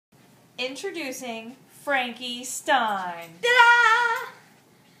Introducing Frankie Stein. Ta-da!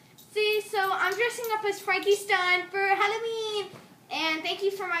 See, so I'm dressing up as Frankie Stein for Halloween. And thank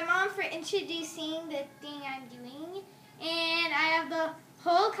you for my mom for introducing the thing I'm doing. And I have the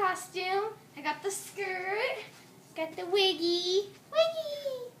whole costume. I got the skirt, got the wiggy,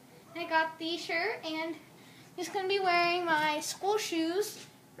 I got the shirt, and I'm just going to be wearing my school shoes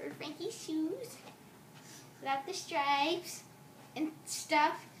for Frankie's shoes. Without the stripes and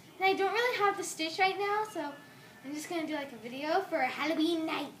stuff. And I don't really have the stitch right now, so I'm just going to do like a video for a Halloween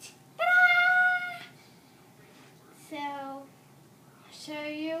night. Ta-da! So, I'll show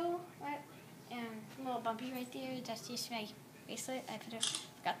you what, a little bumpy right there. That's just my bracelet. I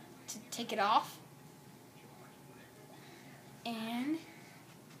forgot to take it off. And,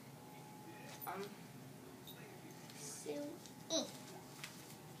 so,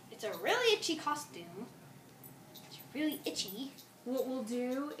 it's a really itchy costume. It's really itchy. What we'll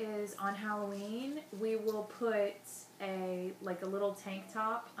do is on Halloween we will put a little tank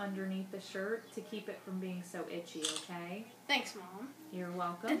top underneath the shirt to keep it from being so itchy, okay? Thanks, Mom. You're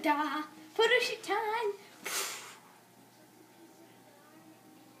welcome. Ta-da! Photo shoot time!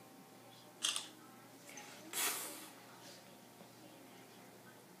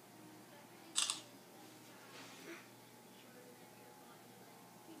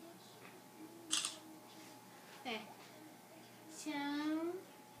 So,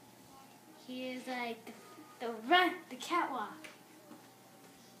 here's like the catwalk.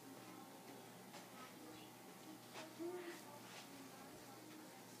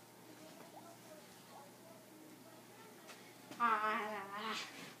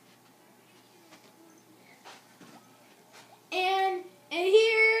 And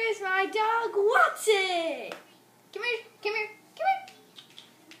here is my dog, Watson. Come here, come here, come here.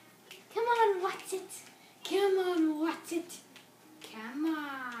 Come on, Watson. Come on, what's it? Come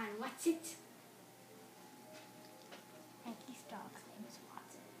on, what's it? Frankie's dog's name is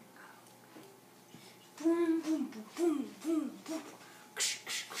Watson. Boom, boom, boom, boom, boom, boom.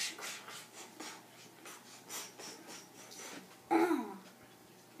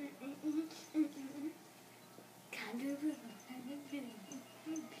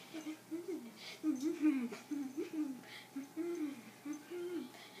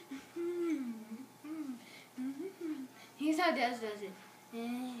 Here's how Des does it.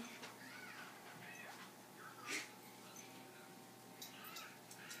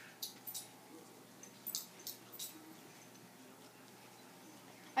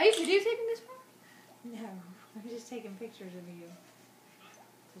 Are you videotaping this one? No, I'm just taking pictures of you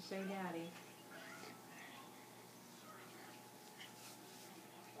to show Daddy.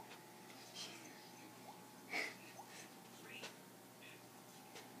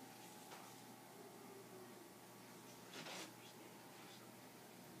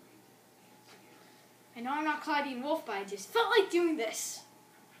 I know I'm not Claudine Wolf, but I just felt like doing this.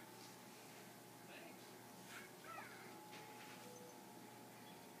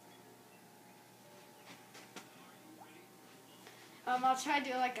 I'll try to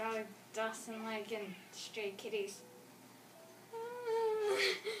do like a Dawson like and Stray Kitties.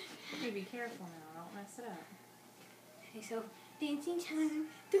 Okay, be careful now, don't mess it up. Okay, so dancing time.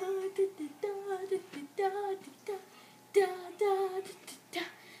 Da da da da da da da da da da da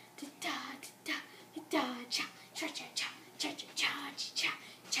da da. Da cha cha cha cha cha cha cha cha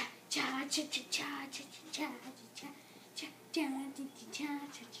cha cha cha cha cha cha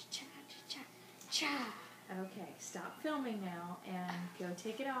cha cha. Okay, stop filming now and go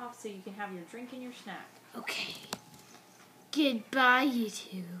take it off so you can have your drink and your snack. Okay. Goodbye,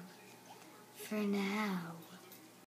 YouTube. For now.